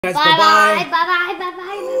Guys, bye bye-bye. Bye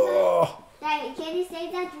bye. Daddy, can you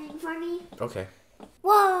save that drink for me? Okay.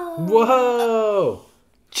 Whoa. Whoa.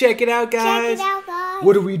 Check it out, guys. Check it out, guys.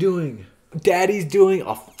 What are we doing? Daddy's doing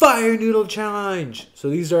a fire noodle challenge. So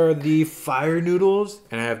these are the fire noodles,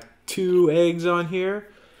 and I have 2 eggs on here.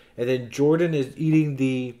 And then Jordan is eating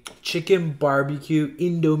the chicken barbecue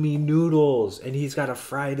Indomie noodles, and he's got a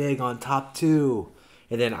fried egg on top too.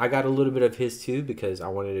 And then I got a little bit of his too because I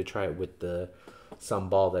wanted to try it with the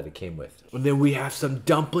sambal that it came with. And then we have some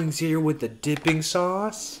dumplings here with the dipping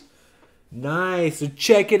sauce. Nice. So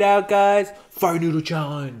check it out, guys. Fire noodle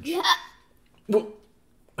challenge. Yeah.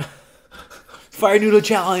 Fire noodle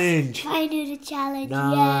challenge. Fire noodle challenge.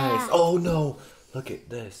 Nice. Yeah. Oh no. Look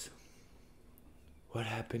at this. What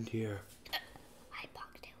happened here? I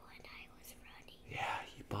bonked it when I was running. Yeah,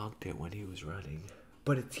 he bonked it when he was running.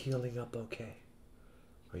 But it's healing up okay.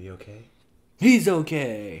 Are you okay? He's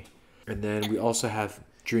okay. And then we also have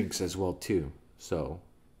drinks as well too. So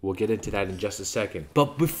we'll get into that in just a second.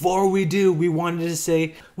 But before we do, we wanted to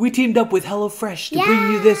say we teamed up with HelloFresh to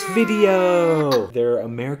bring you this video. They're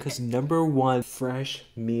America's #1 fresh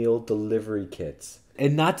meal delivery kits.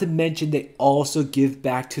 And not to mention, they also give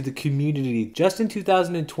back to the community. Just in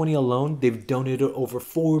 2020 alone, they've donated over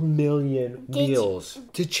 4 million meals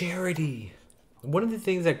to charity. One of the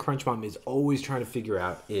things that Crunch Mom is always trying to figure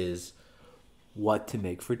out is what to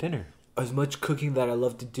make for dinner. As much cooking that I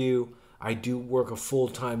love to do, I do work a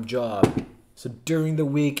full-time job. So during the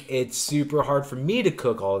week, it's super hard for me to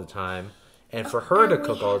cook all the time and for her to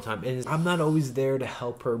cook all the time. And I'm not always there to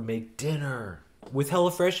help her make dinner. With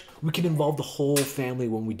HelloFresh, we can involve the whole family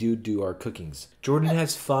when we do our cookings. Jordan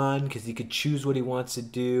has fun because he could choose what he wants to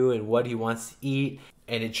do and what he wants to eat.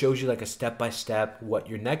 And it shows you like a step-by-step what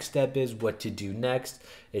your next step is, what to do next.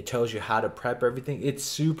 It tells you how to prep everything. It's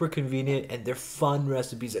super convenient and they're fun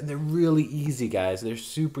recipes and they're really easy, guys. They're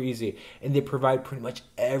super easy and they provide pretty much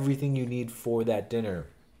everything you need for that dinner.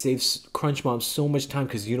 It saves Crunch Mom so much time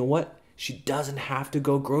because you know what? She doesn't have to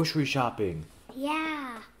go grocery shopping.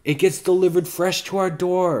 Yeah. It gets delivered fresh to our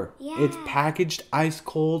door. Yeah. It's packaged ice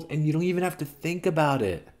cold and you don't even have to think about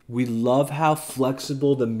it. We love how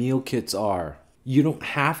flexible the meal kits are. You don't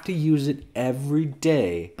have to use it every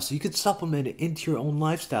day. So you could supplement it into your own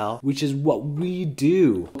lifestyle, which is what we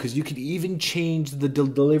do. Because you could even change the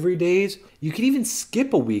delivery days. You could even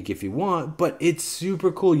skip a week if you want, but it's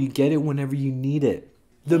super cool. You get it whenever you need it.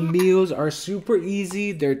 The meals are super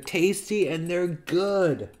easy, they're tasty, and they're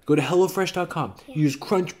good. Go to HelloFresh.com, use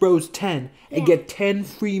CrunchBros10, and get 10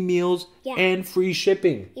 free meals and free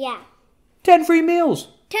shipping. Yeah. 10 free meals.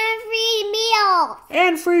 10 free meals.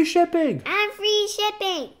 And free shipping. And free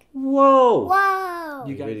shipping. Whoa. Whoa.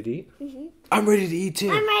 You ready to eat? Mm-hmm. I'm ready to eat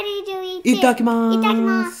too. I'm ready to eat too. Itakimasu.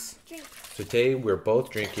 Itakimasu. So today we're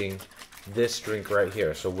both drinking this drink right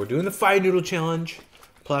here. So we're doing the fire noodle challenge.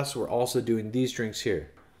 Plus we're also doing these drinks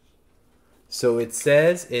here. So it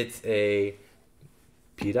says it's a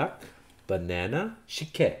pirak banana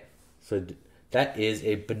shike. So that is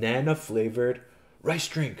a banana flavored rice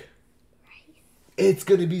drink. It's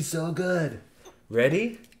gonna be so good.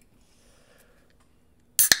 Ready?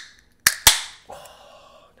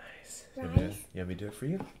 Oh, nice. Rice. You want me to do it for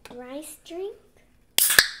you? Rice drink?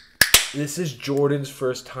 This is Jordan's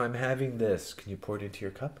first time having this. Can you pour it into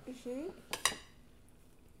your cup? Mm-hmm.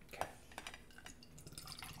 Okay.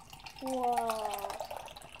 Whoa.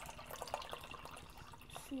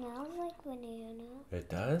 Smells like banana. It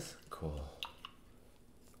does? Cool.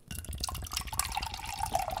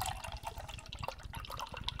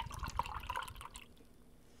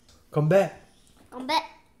 Come back. Come back.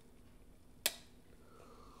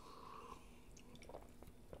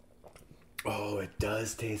 Oh, it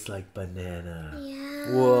does taste like banana.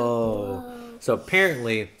 Yeah. Whoa. So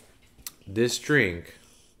apparently, this drink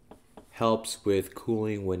helps with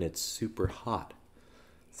cooling when it's super hot.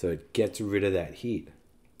 So it gets rid of that heat.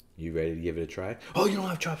 You ready to give it a try? Oh, you don't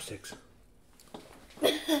have chopsticks.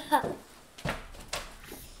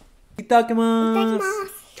 Itakimasu.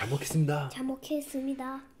 잘 먹겠습니다. 잘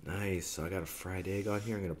먹겠습니다. Nice. So I got a fried egg on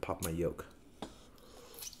here. I'm going to pop my yolk.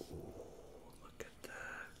 Ooh, look at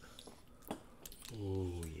that.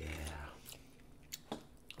 Oh, yeah.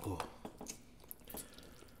 Oh.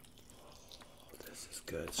 This is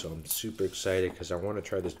good. So I'm super excited because I want to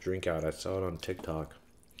try this drink out. I saw it on TikTok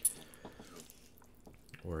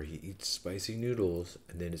where he eats spicy noodles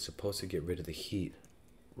and then it's supposed to get rid of the heat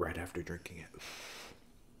right after drinking it.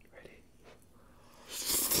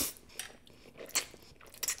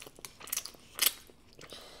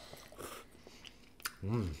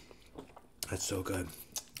 That's so good.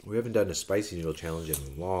 We haven't done a spicy noodle challenge in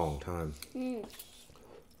a long time.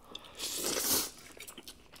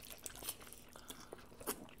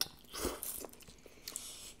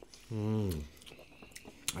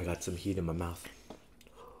 I got some heat in my mouth.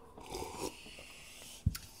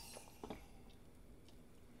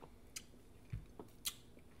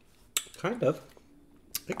 Kind of.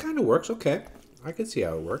 It kind of works okay. I can see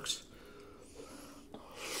how it works.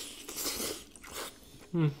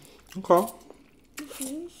 Okay.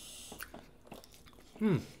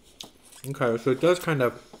 Okay, so it does kind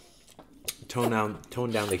of tone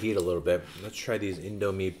down the heat a little bit. Let's try these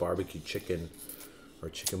Indomie barbecue chicken or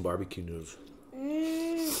chicken barbecue noodles.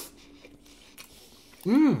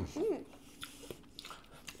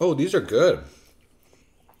 Oh, these are good.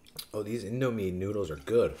 Oh, these Indomie noodles are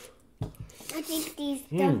good. I think these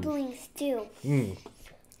dumplings too.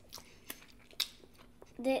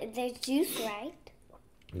 They're juice, right?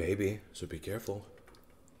 Maybe, so be careful.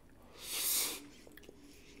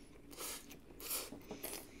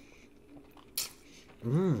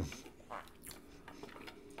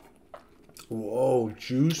 Whoa,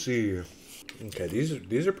 juicy. Okay,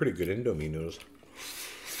 these are pretty good Indomie noodles.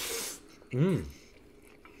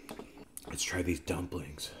 Let's try these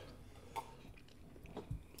dumplings.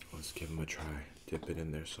 Let's give them a try. Dip it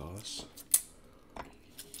in their sauce.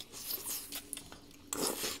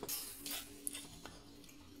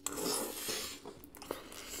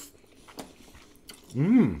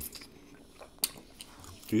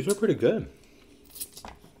 These are pretty good.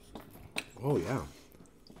 Oh yeah.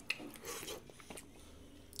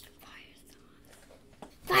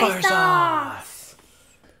 Fire sauce!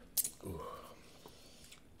 Ooh.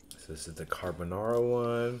 So this is the carbonara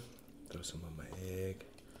one. Throw some on my egg.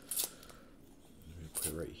 Let me put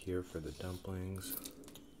it right here for the dumplings.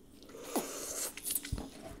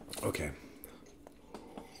 Okay.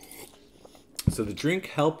 So the drink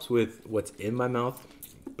helps with what's in my mouth,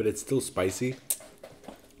 but it's still spicy.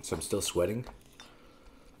 So I'm still sweating.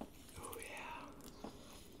 Oh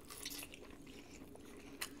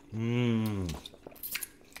yeah.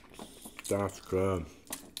 That's good.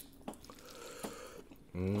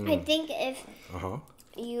 I think if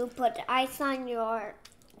you put ice on your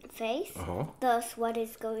face, the sweat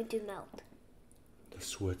is going to melt. The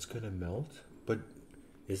sweat's gonna melt? But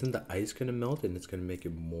isn't the ice gonna melt and it's gonna make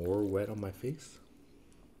it more wet on my face?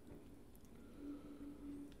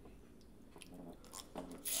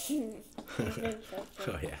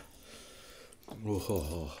 Oh yeah.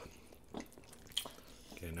 Oh.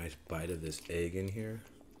 Get a nice bite of this egg in here.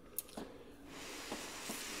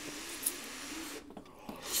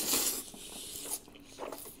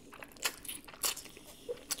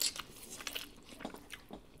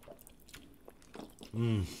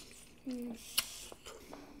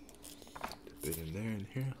 Dip it in there and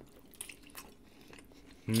here.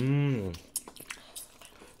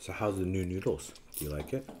 So how's the new noodles? Do you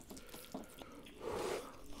like it?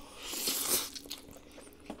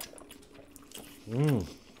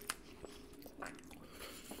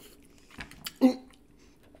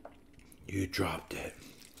 You dropped it.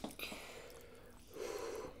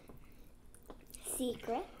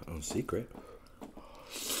 Secret. Oh, secret.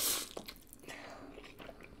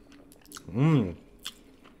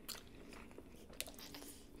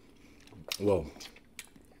 Whoa.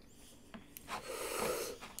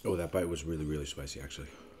 Oh, that bite was really, really spicy, actually.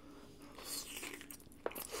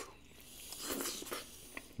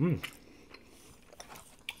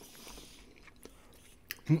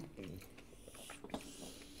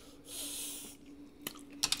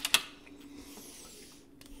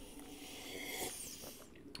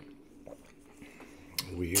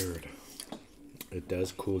 Weird. It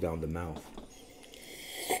does cool down the mouth.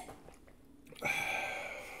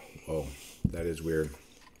 Oh, that is weird.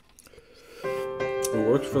 It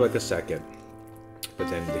works for like a second, but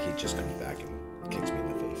then the heat just comes back and kicks me in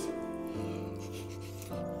the face.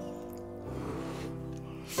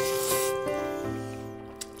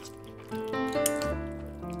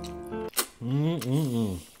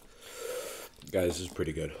 Guys, this is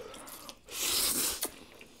pretty good.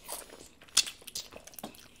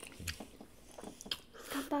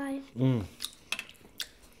 Bye.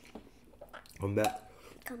 I'm back.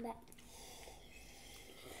 Come back.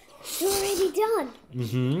 You're already done.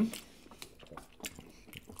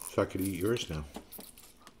 So I could eat yours now.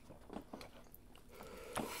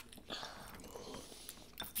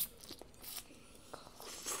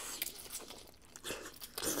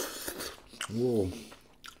 Whoa,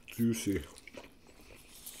 juicy.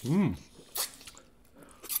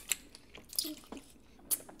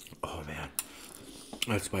 Oh man,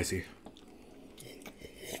 that's spicy.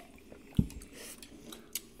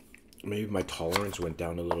 Maybe my tolerance went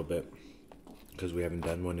down a little bit because we haven't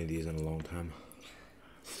done one of these in a long time.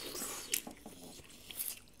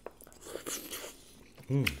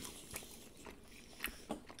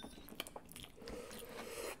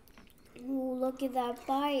 look at that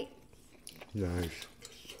bite. Nice.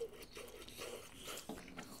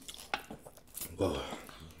 Oh.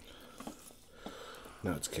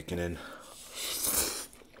 Now it's kicking in.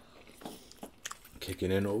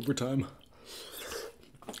 Kicking in overtime.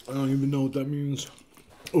 I don't even know what that means.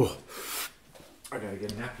 Oh. I gotta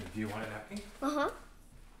get a napkin. Do you want a napkin? Uh-huh.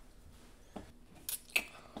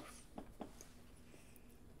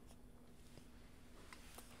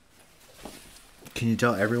 Can you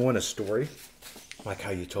tell everyone a story? Like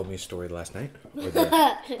how you told me a story last night? Or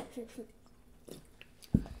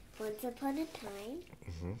Once upon a time.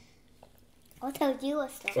 I'll tell you a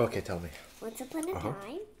story. Okay, tell me. Once upon a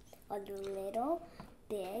time, a little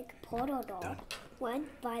big portal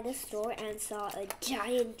went by the store and saw a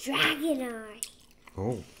giant dragon eye.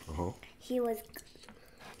 Oh,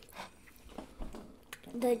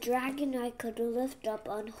 The dragon eye could lift up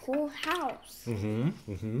a whole house.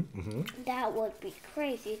 That would be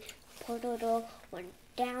crazy. Portal went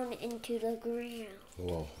down into the ground.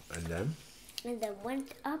 Whoa, and then? And then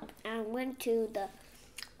went up and went to the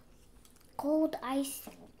cold ice.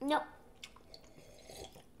 No.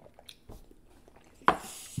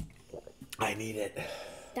 I need it.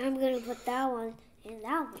 I'm going to put that one in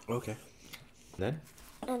that one. Okay. Then?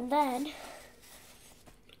 And then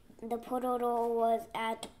the portal was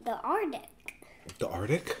at the Arctic. The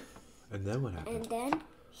Arctic? And then what happened? And then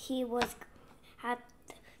he was at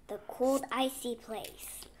the cold, icy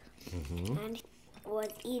place. And he was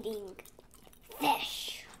eating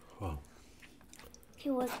fish. Wow. He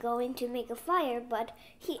was going to make a fire, but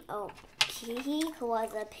he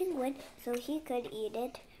was a penguin, so he could eat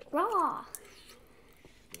it raw.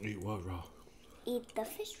 Eat what raw? Eat the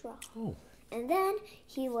fish raw. Oh. And then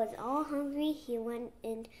he was all hungry. He went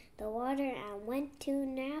in the water and went to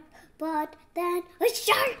nap, but then a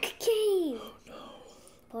shark came. Oh no.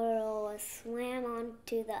 Portal swam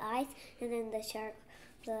onto the ice, and then the shark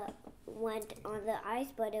went on the ice,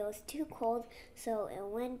 but it was too cold, so it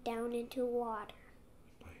went down into water.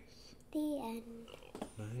 Nice. The end.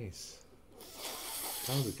 Nice.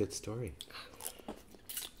 That was a good story.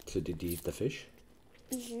 So did you eat the fish?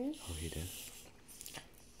 Oh, he did.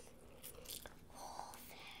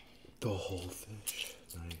 The whole fish.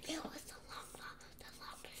 Nice. It was the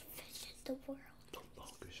longest fish in the world. The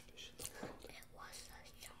longest fish in the world. It was a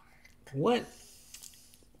shark. What?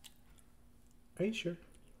 Are you sure?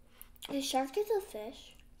 A shark is a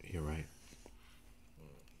fish. You're right.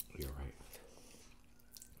 You're right.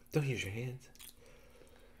 Don't use your hands.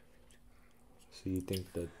 So you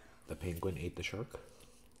think that the penguin ate the shark?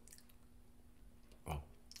 Oh.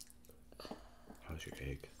 How's your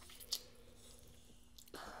cake?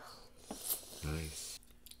 Nice.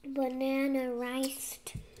 Banana rice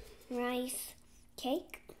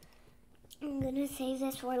cake. I'm gonna save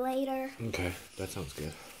this for later. Okay, that sounds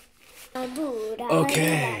good.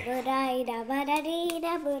 Okay.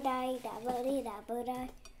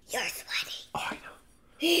 You're sweaty. Oh, I know.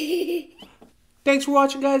 Thanks for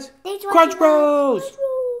watching, guys. Thanks for Crunch watching, Bros. guys.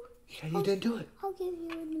 Yeah, you didn't do it. I'll give you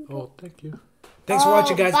a noodle. Oh, thank you. Thanks for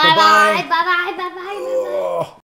watching, guys. Bye-bye. Bye-bye. Bye-bye. Bye-bye. Bye-bye. Oh.